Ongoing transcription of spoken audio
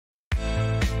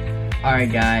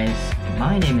Alright guys,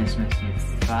 my name is Mr.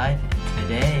 55 and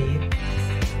today I'm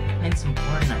playing some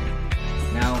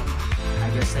Fortnite. Now, I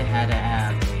guess they had to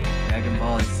have a Dragon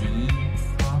Ball Z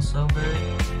crossover,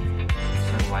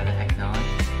 so why the heck not?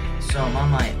 So I'm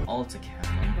on my alt account.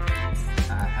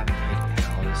 I haven't played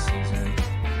at all this season.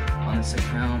 On this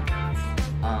account,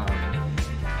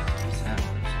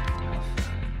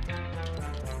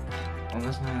 what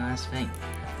was my last thing?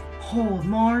 Hold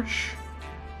March!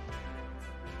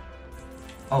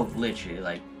 Oh, literally,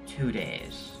 like 2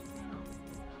 days.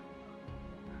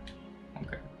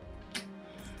 Okay.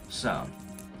 So,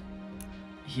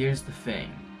 here's the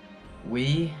thing.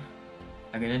 We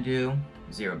are gonna do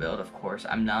zero build, of course.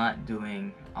 I'm not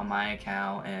doing on my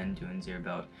account and doing zero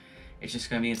build. It's just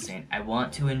gonna be insane. I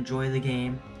want to enjoy the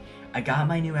game. I got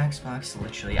my new Xbox,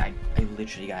 literally. I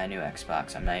literally got a new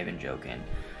Xbox. I'm not even joking.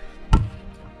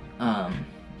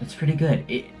 It's pretty good.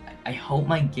 I hope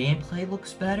my gameplay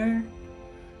looks better.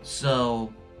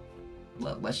 So,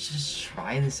 let's just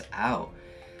try this out.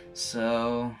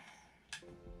 So,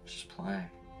 just play.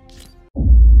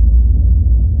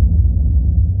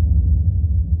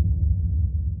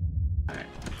 Alright.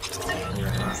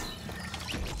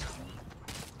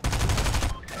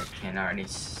 I can already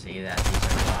see that these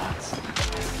are bots.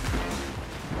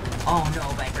 Oh no,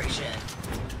 vibration!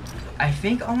 I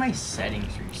think all my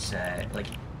settings reset. Like,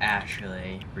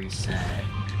 actually reset.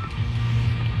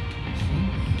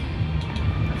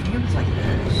 I think it was like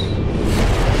this.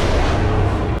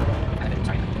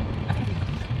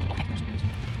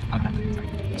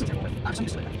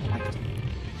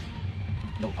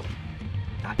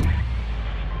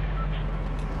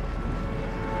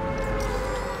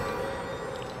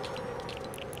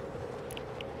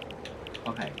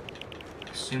 Okay.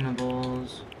 Consumables.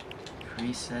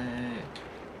 Preset.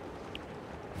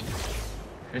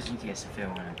 Just in case if I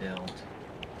want to build.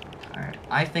 Alright.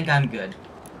 I think I'm good.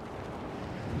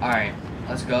 Alright,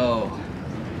 let's go.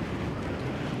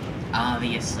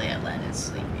 Obviously, I landed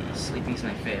Sleepy. Sleepy's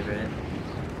my favorite.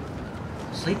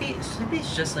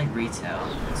 Sleepy's just like retail.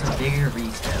 It's a bigger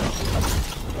retail.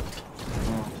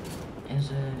 Well, is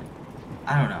it?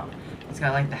 I don't know. It's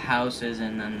got like the houses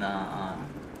and then the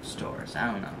stores.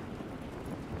 I don't know.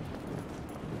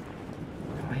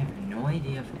 I have no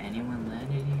idea if anyone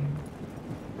landed here.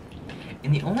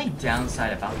 And the only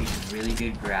downside about these really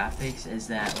good graphics is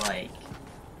that, like,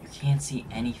 you can't see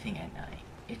anything at night.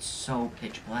 It's so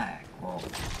pitch black. Well,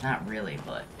 not really,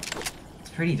 but it's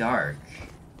pretty dark.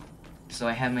 So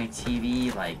I have my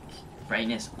TV, like,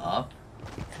 brightness up.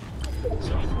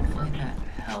 So hopefully that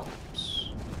helps.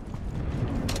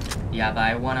 Yeah, but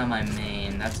I won on my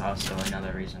main. That's also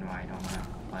another reason why I don't want to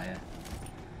play it.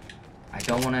 I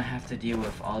don't want to have to deal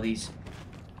with all these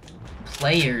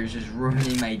players just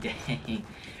ruining my day.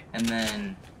 And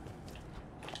then...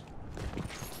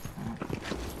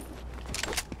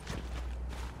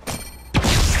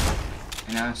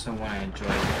 And I also want to enjoy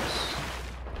this.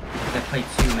 I played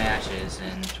 2 matches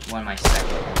and won my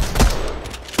second one.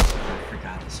 Oh, I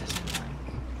forgot this isn't like...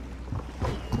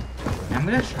 I'm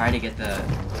gonna try to get the...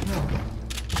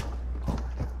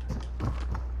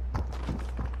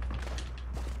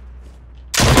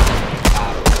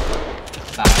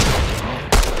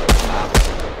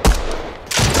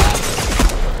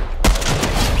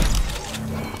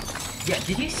 Yeah,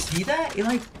 did you see that? It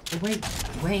went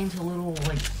into little,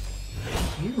 like,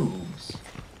 cubes.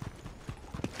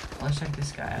 Let's check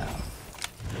this guy out.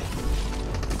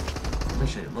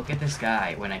 Literally, look at this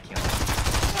guy when I kill him.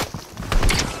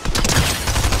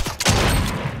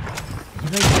 He,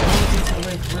 like, goes into,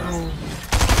 like, little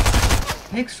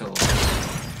pixels.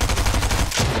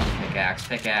 Pickaxe,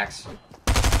 pickaxe.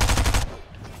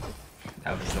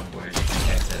 That was the worst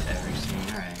pickaxe I've ever seen.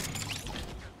 Alright.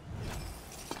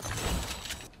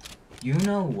 You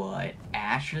know what?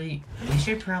 Actually, we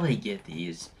should probably get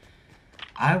these.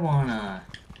 I wanna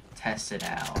test it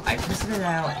out. I tested it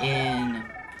out in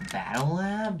Battle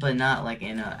Lab, but not like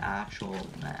in an actual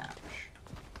match.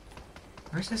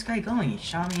 Where's this guy going? He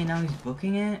shot me and now he's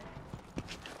booking it?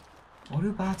 What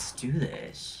do bots do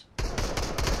this?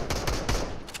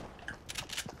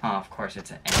 Oh, of course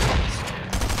it's an enemy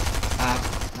student.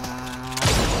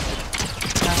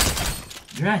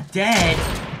 You're not dead!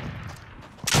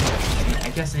 I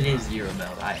guess it is zero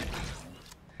build. I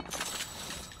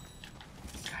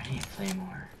need to play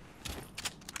more.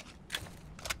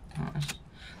 Oh,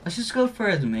 let's just go for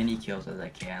as many kills as I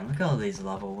can. Look at all these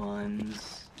level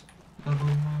 1s. Level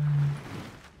 1.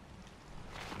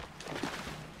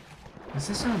 Is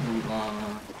this a loot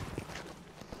llama?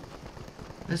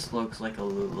 This looks like a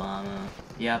loot llama.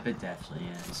 Yep, it definitely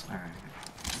is. Alright.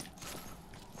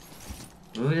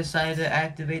 Who decided to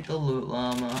activate the loot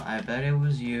llama? I bet it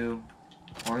was you.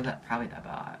 Or that, probably that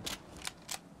bot.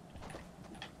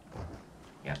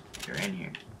 Yep, you're in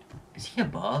here. Is he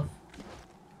above?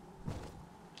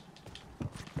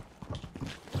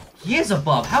 He is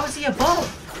above! How is he above?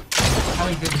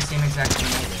 Probably did the same exact thing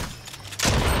I did.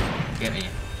 Get me.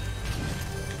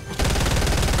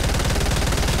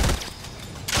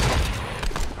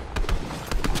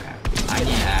 Okay. I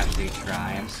need to actually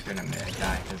try. I'm just gonna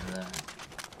die because of that.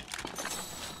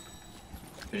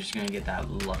 We're just gonna get that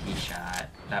lucky shot.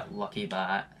 That lucky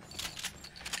bot.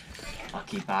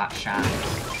 Lucky bot shot.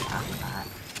 Bot.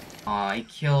 Oh, I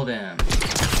killed him.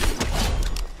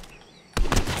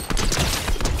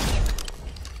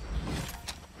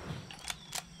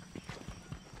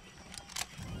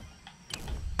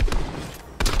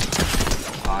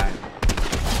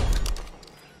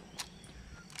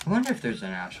 I wonder if there's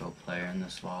an actual player in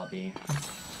this lobby.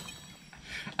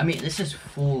 I mean, this is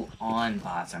full-on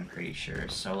bots, I'm pretty sure,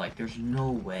 so, like, there's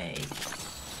no way.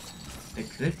 There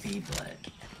could be, but...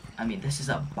 I mean, this is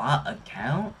a bot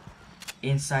account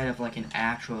inside of, like, an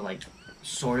actual, like,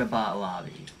 sort of bot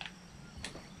lobby.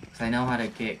 Because I know how to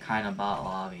get kind of bot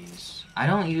lobbies. I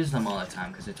don't use them all the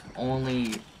time, because it's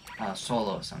only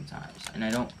solo sometimes. And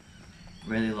I don't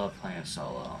really love playing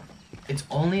solo. It's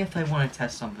only if I want to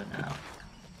test something out.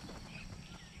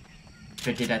 Which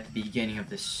I did at the beginning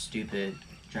of this stupid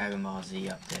Dragon Ball Z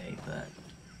update, but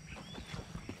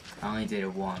I only did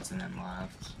it once and then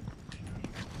left.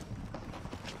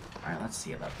 Alright, let's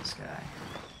see about this guy.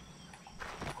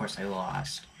 Of course I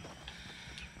lost.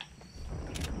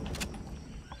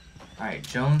 Alright,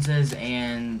 Jones's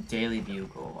and Daily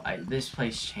Bugle. This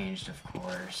place changed, of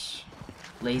course.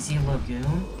 Lazy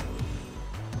Lagoon?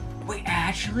 Wait,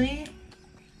 actually?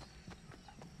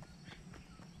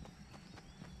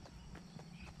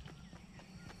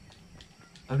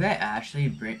 Okay,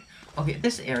 actually okay,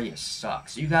 this area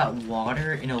sucks. You got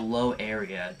water in a low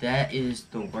area. That is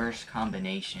the worst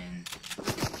combination.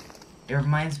 It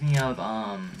reminds me of,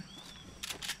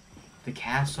 the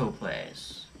castle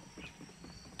place.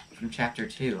 From Chapter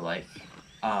 2, like,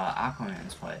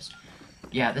 Aquaman's place.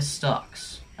 Yeah, this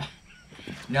sucks.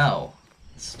 No.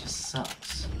 This just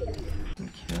sucks. Some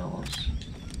kills.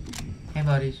 Hey,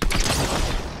 buddies.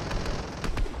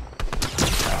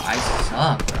 I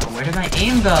suck, bro. Where did my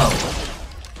aim go?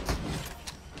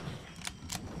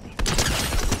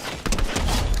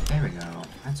 There we go.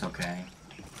 That's okay.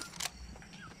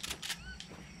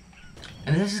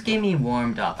 And this is getting me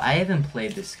warmed up. I haven't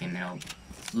played this game in a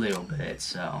little bit,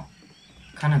 so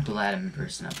kind of glad I'm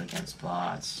bursting up against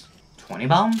bots. 20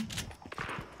 bomb?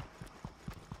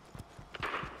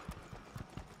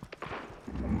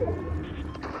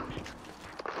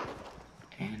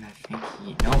 And I think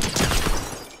he... Nope.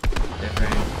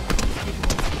 Different people.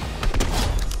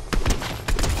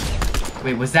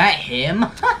 Wait, was that him?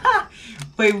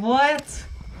 Wait, what?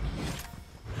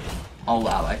 Oh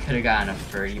wow, I could have gotten a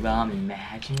 30 bomb,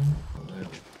 imagine.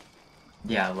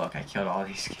 Yeah, look, I killed all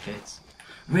these kids.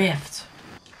 Rift!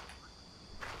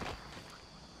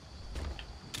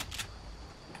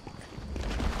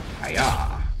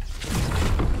 Hiya!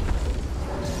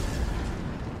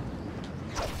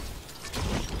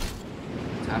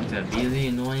 Time to be the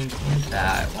annoying kid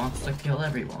that wants to kill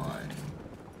everyone.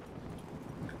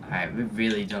 Alright, we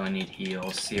really don't need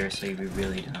heals. Seriously, we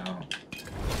really don't.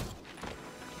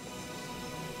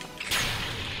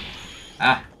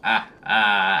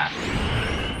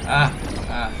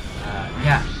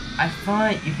 Yeah, I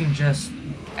thought you can just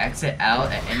exit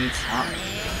out at any time.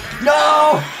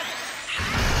 No!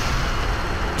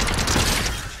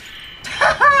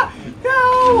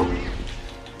 No!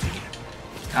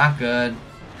 Not good.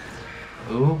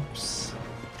 Oops.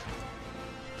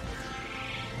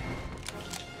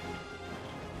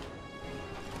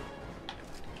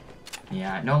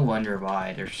 Yeah, no wonder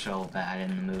why they're so bad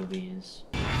in the movies.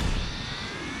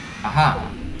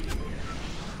 Aha!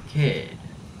 Kid.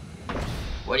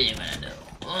 What are you gonna do?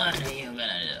 What are you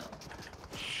gonna do?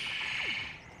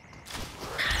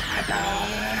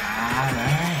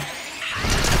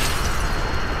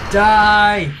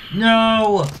 Die!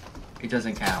 No! It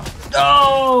doesn't count.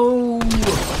 No!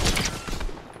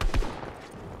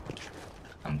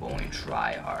 I'm going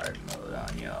try hard mode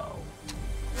on yo.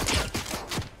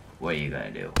 What are you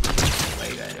gonna do? What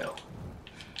are you gonna do?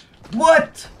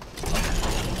 What?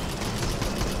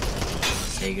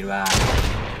 Say goodbye.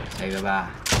 Say goodbye.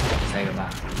 Say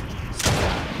goodbye.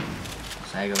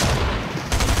 Say goodbye.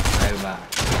 Say goodbye.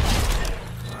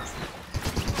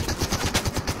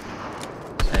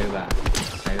 Say goodbye. Say goodbye.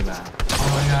 Say goodbye. Oh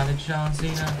my god, it's John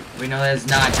Cena. We know that it's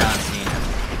not John Cena.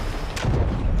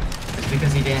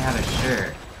 because he didn't have a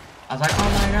shirt. I was like, oh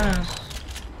my goodness.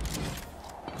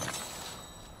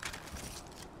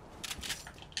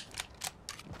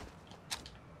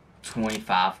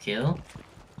 $25 kill?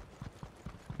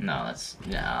 No, that's...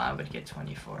 No, I would get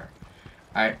 24.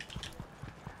 Alright.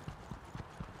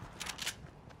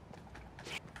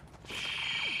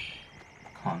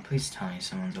 Come on, please tell me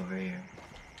someone's over here.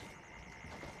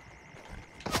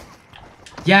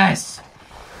 Yes!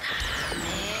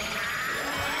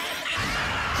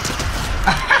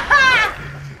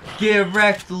 Get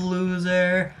wrecked,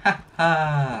 loser!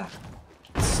 Haha!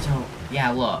 Still... Yeah,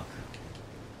 look.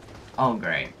 Oh,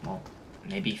 great. Well,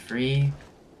 maybe free?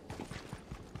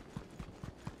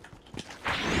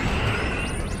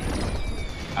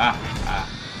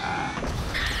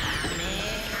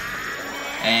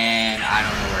 And I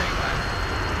don't know where he went.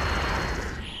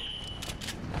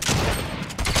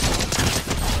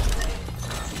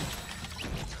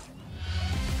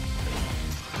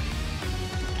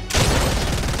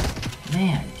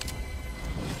 Man.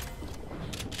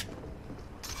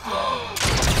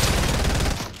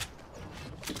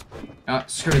 Oh,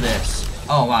 screw this.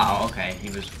 Oh, wow, okay. He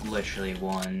was literally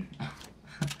one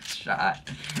shot.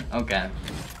 Okay.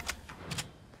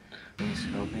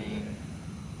 Scoping.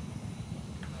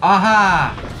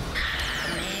 Aha!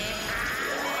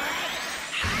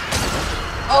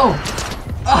 Oh!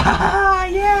 Ah,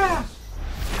 yeah!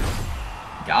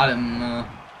 Got him.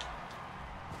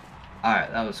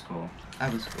 Alright, that was cool.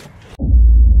 That was cool.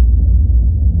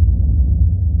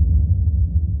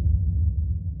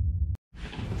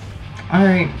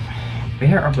 Alright,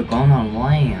 where are we gonna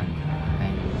land?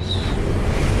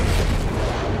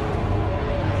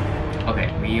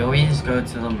 Okay, we always go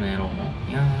to the middle.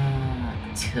 Yeah,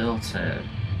 tilted.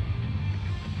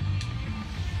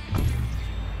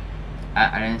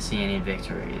 I didn't see any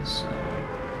victories, so.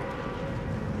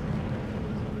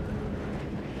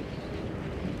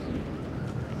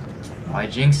 Oh, I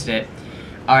jinxed it.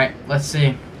 Alright, let's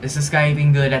see. Is this guy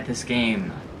even good at this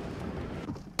game?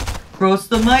 Bro, it's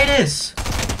the Midas!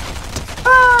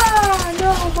 Ah!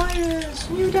 No, Midas!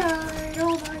 You died!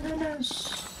 Oh my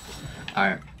goodness!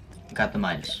 Alright, got the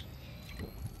Midas.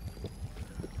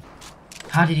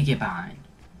 How did he get behind?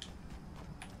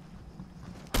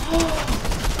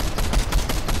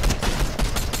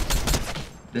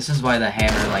 This is why the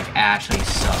hammer, like, actually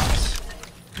sucks.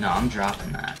 No, I'm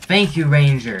dropping that. Thank you,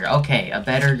 Ranger! Okay, a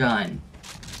better gun.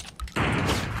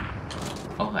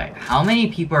 Okay, how many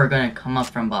people are gonna come up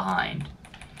from behind?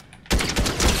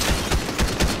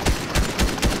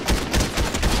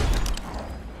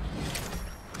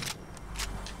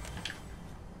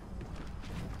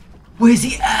 Was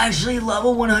he actually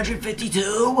level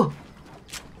 152?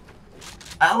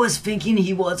 I was thinking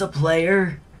he was a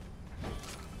player.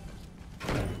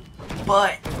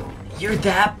 But you're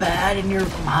that bad and you're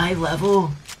my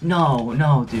level? No,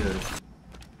 no, dude.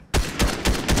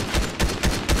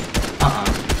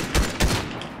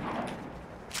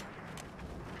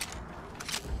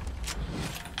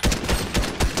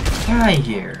 Get out of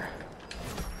here.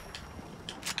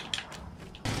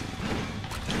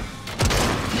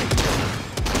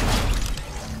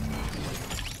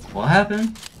 What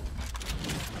happened?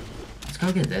 Let's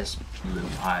go get this blue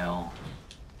pile.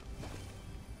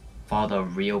 For all the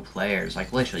real players.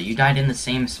 Like, literally, you died in the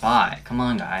same spot. Come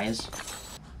on, guys.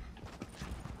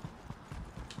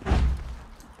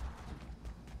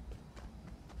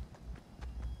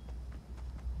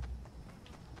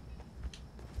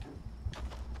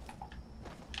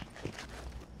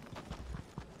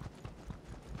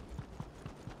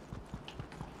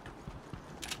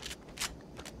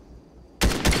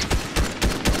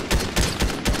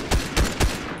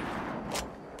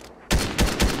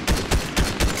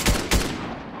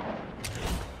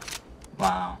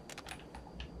 Wow.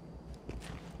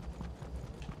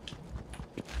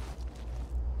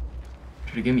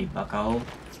 Should you give me bucko?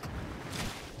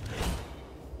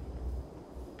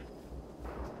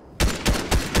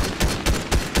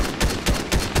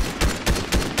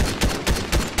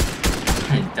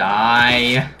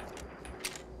 Die.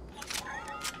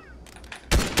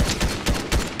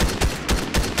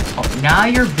 Oh, now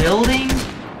you're building?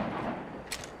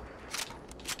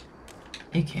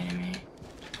 Are you kidding me?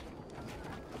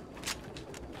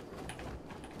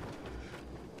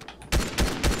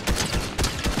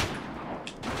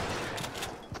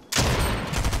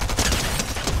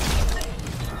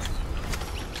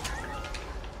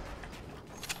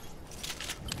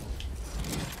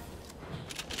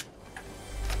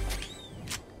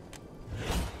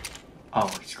 Oh,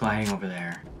 he's gliding over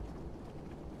there.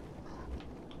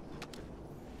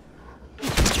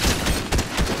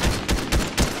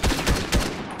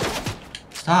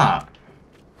 Stop.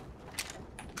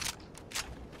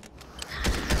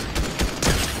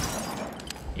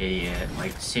 idiot.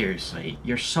 Like, seriously.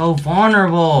 You're so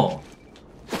vulnerable!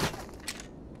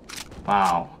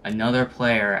 Wow. Another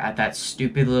player at that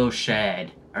stupid little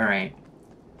shed. Alright.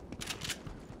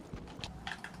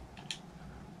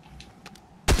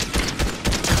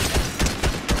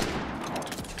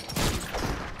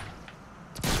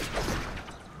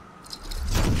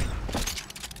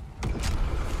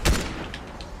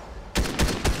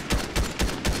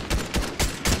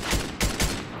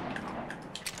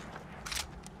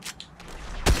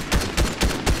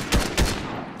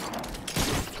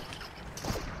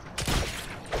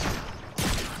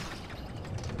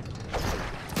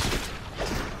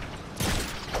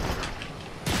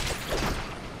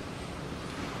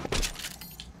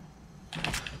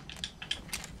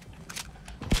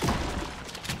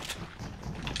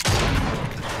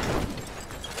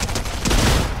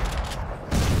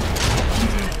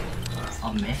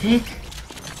 A mythic?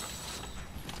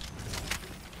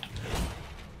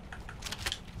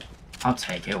 I'll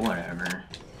take it, whatever.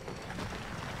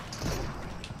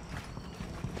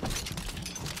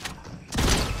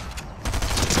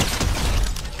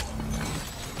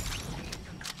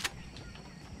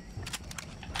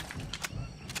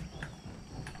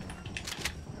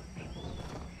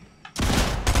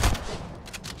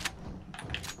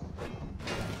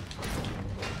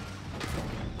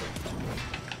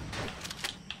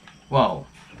 Whoa.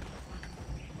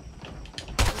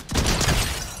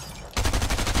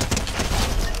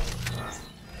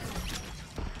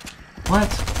 What?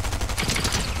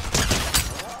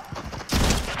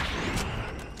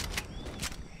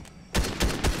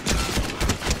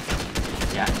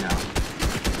 Yeah, no.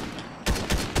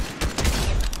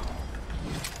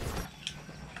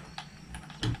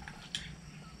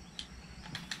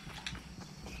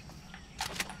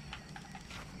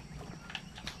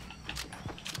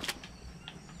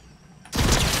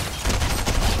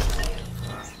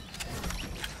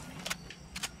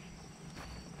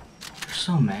 There's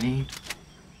so many.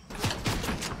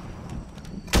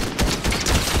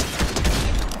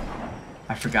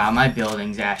 I forgot my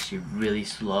building's actually really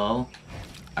slow.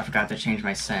 I forgot to change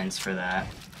my settings for that.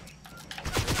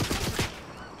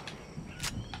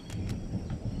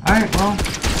 Alright, well.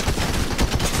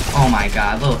 Oh my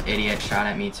god, little idiot shot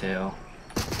at me too.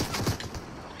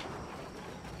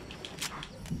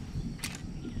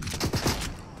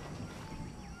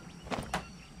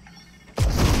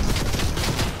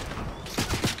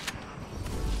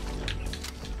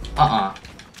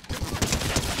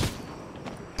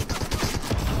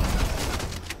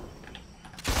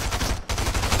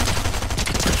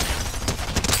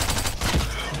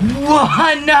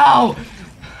 What? No!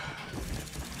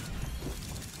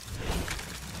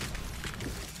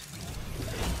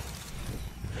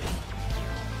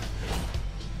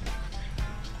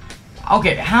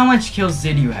 Okay, how much kills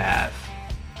did you have?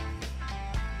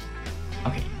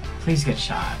 Okay, please get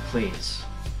shot, please.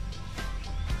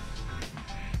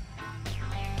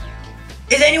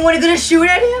 Is anyone gonna shoot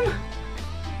at him?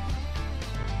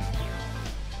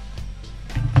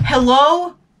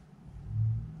 Hello?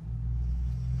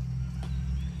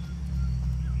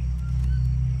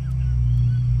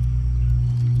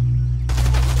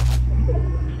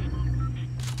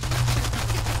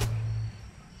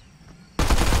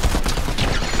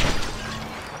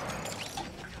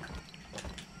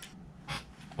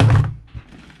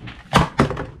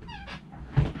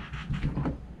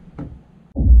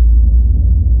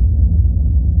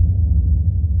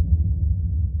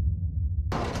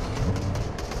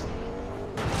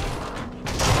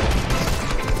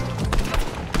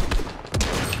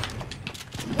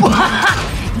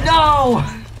 No!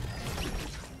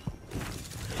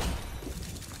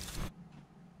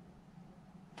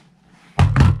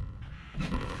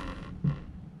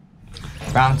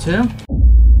 Round two.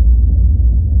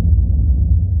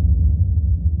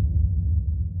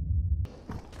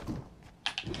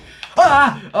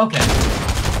 Ah! Okay.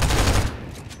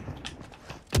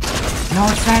 No,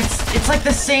 it's like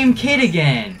the same kid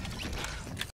again.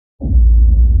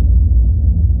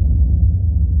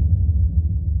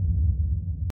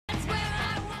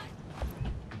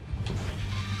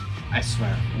 I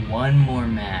swear, one more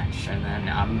match, and then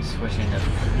I'm switching to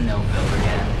no build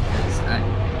again.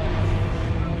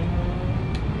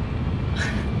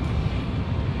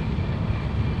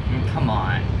 Come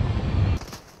on.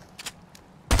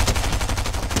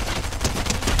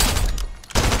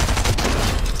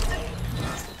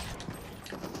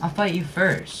 I'll fight you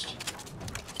first.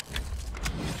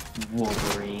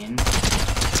 Wolverine.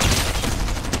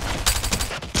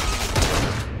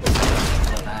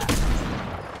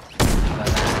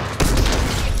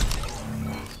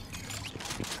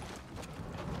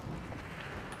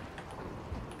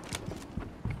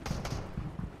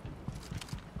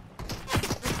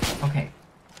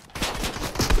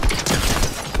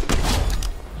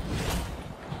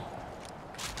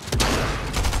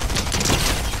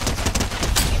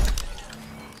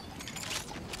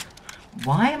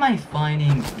 Why am I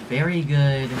finding very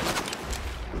good...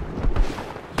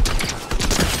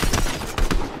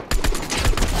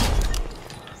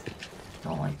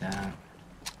 Don't like that.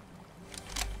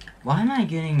 Why am I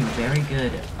getting very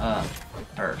good,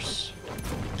 bursts?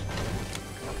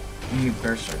 I mean,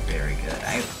 bursts are very good.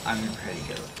 I'm pretty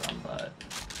good with them, but...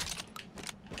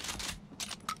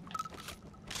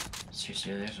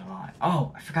 Seriously, there's a lot.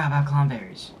 Oh, I forgot about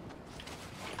clownberries.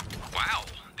 Wow,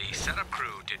 the setup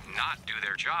crew did not do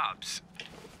their jobs.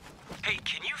 Hey,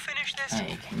 can you finish this?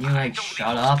 Hey, can you, like,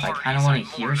 shut up? I kind of want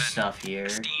to hear stuff here.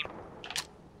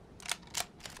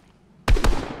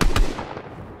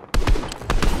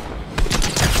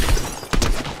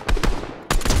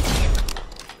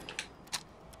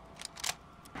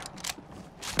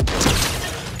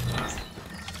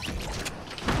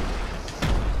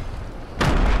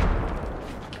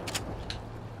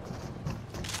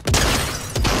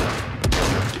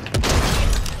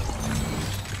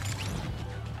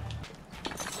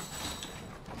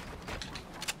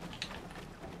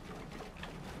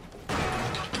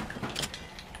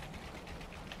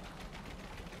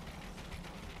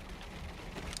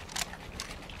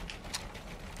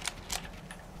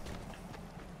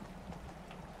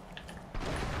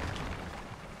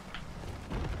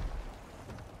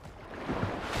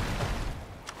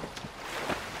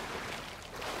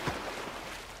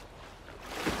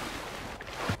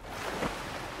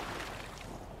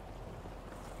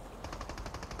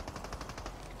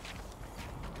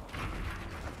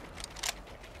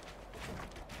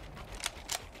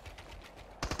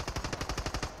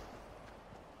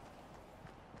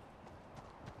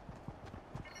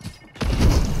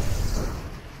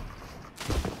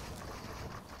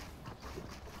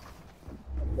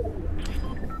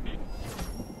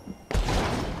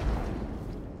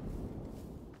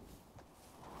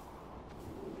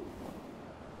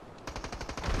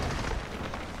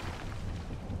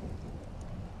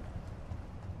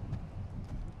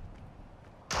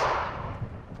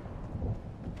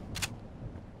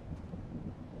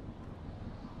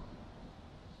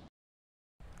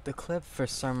 The clip for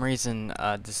some reason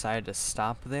decided to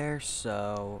stop there,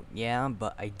 so yeah,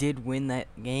 but I did win that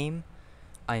game.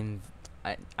 I'm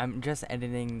just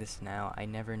editing this now. I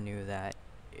never knew that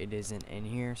it isn't in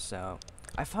here, so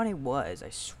I thought it was. I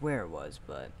swear it was,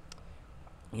 but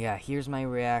yeah, here's my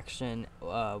reaction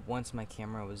once my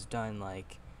camera was done,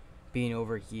 like being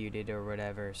overheated or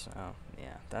whatever. So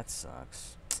yeah, that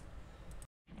sucks.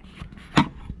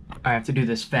 I have to do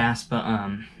this fast, but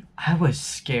I was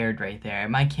scared right there.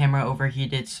 My camera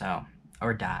overheated, so,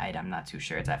 or died, I'm not too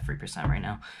sure. It's at 3% right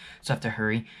now, so I have to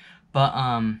hurry. But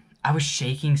I was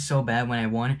shaking so bad when I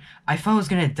won. I thought I was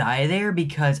gonna die there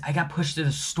because I got pushed to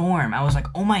the storm. I was like,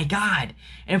 oh my god.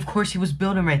 And of course he was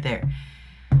building right there.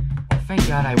 Thank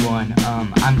God I won.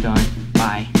 I'm done.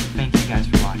 Bye. Thank you guys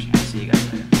for watching. I'll see you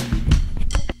guys later.